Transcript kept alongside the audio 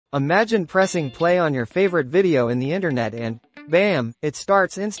Imagine pressing play on your favorite video in the internet and, bam, it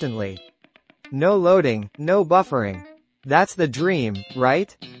starts instantly. No loading, no buffering. That's the dream,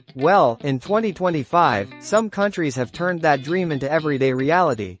 right? Well, in 2025, some countries have turned that dream into everyday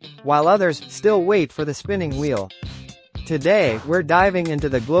reality, while others still wait for the spinning wheel. Today, we're diving into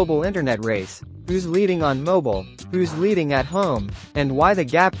the global internet race. Who's leading on mobile, who's leading at home, and why the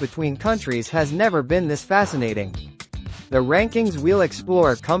gap between countries has never been this fascinating. The rankings we'll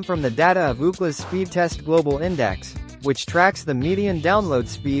explore come from the data of Ookla's Speedtest Global Index, which tracks the median download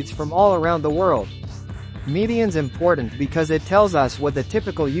speeds from all around the world. Median's important because it tells us what the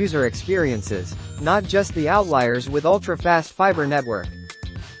typical user experiences, not just the outliers with ultra-fast fiber network.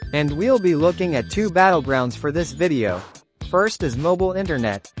 And we'll be looking at two battlegrounds for this video. First is mobile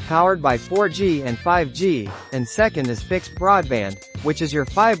internet, powered by 4G and 5G, and second is fixed broadband, which is your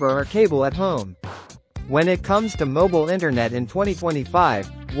fiber or cable at home. When it comes to mobile internet in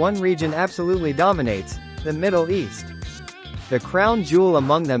 2025, one region absolutely dominates: the Middle East. The crown jewel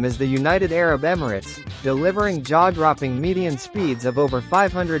among them is the United Arab Emirates, delivering jaw-dropping median speeds of over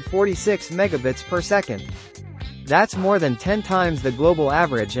 546 megabits per second. That's more than 10 times the global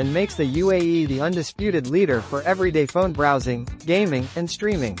average and makes the UAE the undisputed leader for everyday phone browsing, gaming, and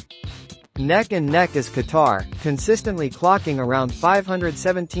streaming. Neck and neck is Qatar, consistently clocking around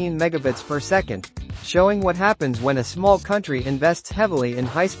 517 megabits per second, showing what happens when a small country invests heavily in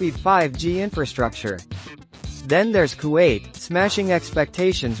high-speed 5G infrastructure. Then there's Kuwait, smashing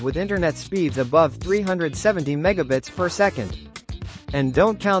expectations with internet speeds above 370 megabits per second. And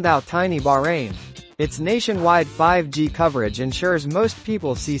don't count out tiny Bahrain. Its nationwide 5G coverage ensures most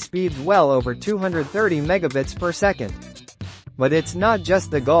people see speeds well over 230 megabits per second. But it's not just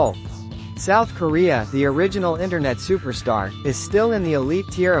the Gulf. South Korea, the original internet superstar, is still in the elite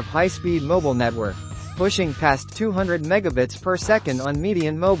tier of high-speed mobile network, pushing past 200 megabits per second on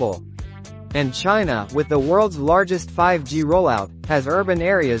median mobile. And China, with the world's largest 5G rollout, has urban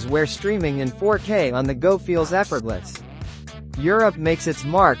areas where streaming in 4K on the go feels effortless. Europe makes its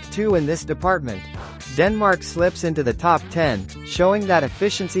mark too in this department. Denmark slips into the top 10, showing that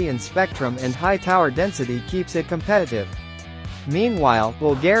efficiency in spectrum and high tower density keeps it competitive. Meanwhile,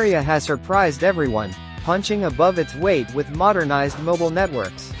 Bulgaria has surprised everyone, punching above its weight with modernized mobile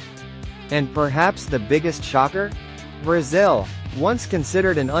networks. And perhaps the biggest shocker? Brazil. Once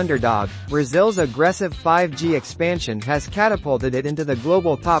considered an underdog, Brazil's aggressive 5G expansion has catapulted it into the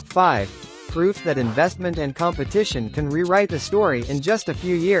global top 5, proof that investment and competition can rewrite the story in just a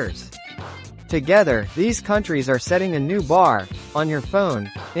few years. Together, these countries are setting a new bar. On your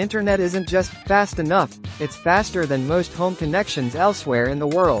phone, internet isn't just fast enough, it's faster than most home connections elsewhere in the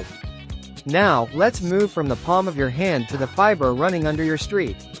world. Now, let's move from the palm of your hand to the fiber running under your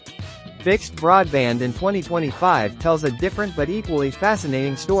street. Fixed broadband in 2025 tells a different but equally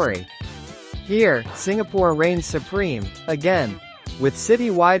fascinating story. Here, Singapore reigns supreme, again. With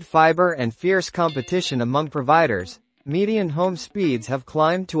city-wide fiber and fierce competition among providers, median home speeds have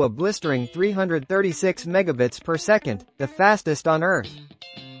climbed to a blistering 336 megabits per second, the fastest on Earth.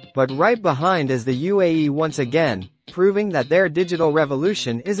 But right behind is the UAE once again, proving that their digital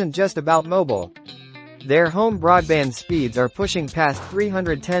revolution isn't just about mobile. Their home broadband speeds are pushing past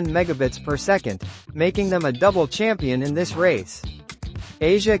 310 megabits per second, making them a double champion in this race.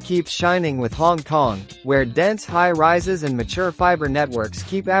 Asia keeps shining with Hong Kong, where dense high-rises and mature fiber networks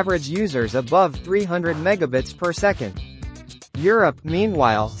keep average users above 300 megabits per second. Europe,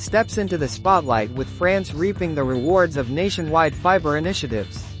 meanwhile, steps into the spotlight with France reaping the rewards of nationwide fiber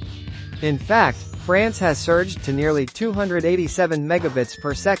initiatives. In fact, France has surged to nearly 287 megabits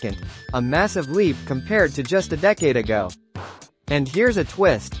per second, a massive leap compared to just a decade ago. And here's a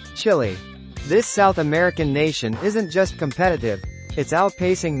twist: Chile. This South American nation isn't just competitive, it's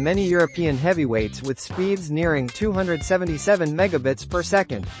outpacing many European heavyweights with speeds nearing 277 megabits per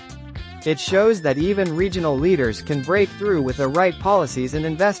second. It shows that even regional leaders can break through with the right policies and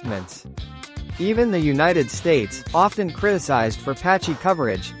investments. Even the United States, often criticized for patchy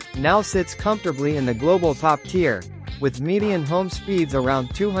coverage, now sits comfortably in the global top tier, with median home speeds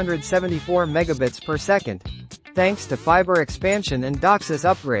around 274 megabits per second, thanks to fiber expansion and DOCSIS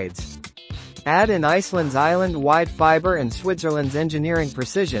upgrades. Add in Iceland's island-wide fiber and Switzerland's engineering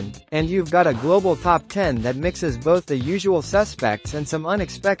precision, and you've got a global top 10 that mixes both the usual suspects and some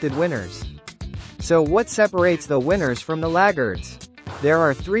unexpected winners. So what separates the winners from the laggards? There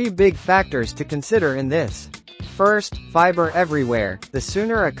are three big factors to consider in this. First, fiber everywhere. The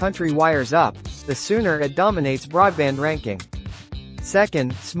sooner a country wires up, the sooner it dominates broadband ranking.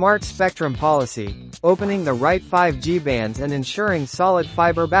 Second, smart spectrum policy, opening the right 5G bands and ensuring solid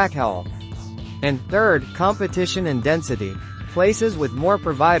fiber backhaul. And third, competition and density. Places with more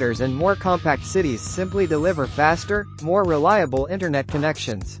providers and more compact cities simply deliver faster, more reliable internet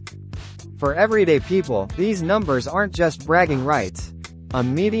connections. For everyday people, these numbers aren't just bragging rights. A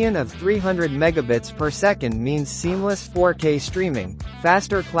median of 300 megabits per second means seamless 4K streaming,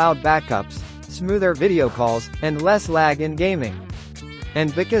 faster cloud backups, smoother video calls, and less lag in gaming.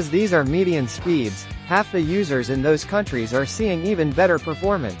 And because these are median speeds, half the users in those countries are seeing even better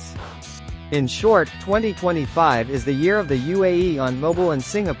performance. In short, 2025 is the year of the UAE on mobile and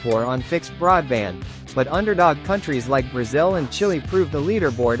Singapore on fixed broadband, but underdog countries like Brazil and Chile prove the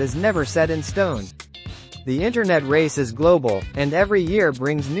leaderboard is never set in stone. The internet race is global, and every year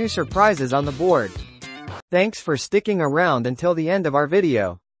brings new surprises on the board. Thanks for sticking around until the end of our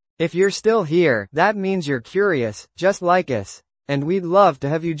video. If you're still here, that means you're curious, just like us, and we'd love to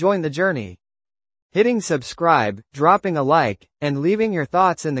have you join the journey. Hitting subscribe, dropping a like, and leaving your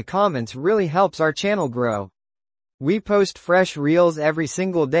thoughts in the comments really helps our channel grow. We post fresh reels every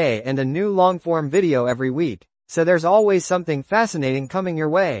single day and a new long-form video every week, so there's always something fascinating coming your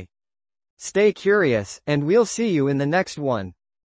way. Stay curious, and we'll see you in the next one.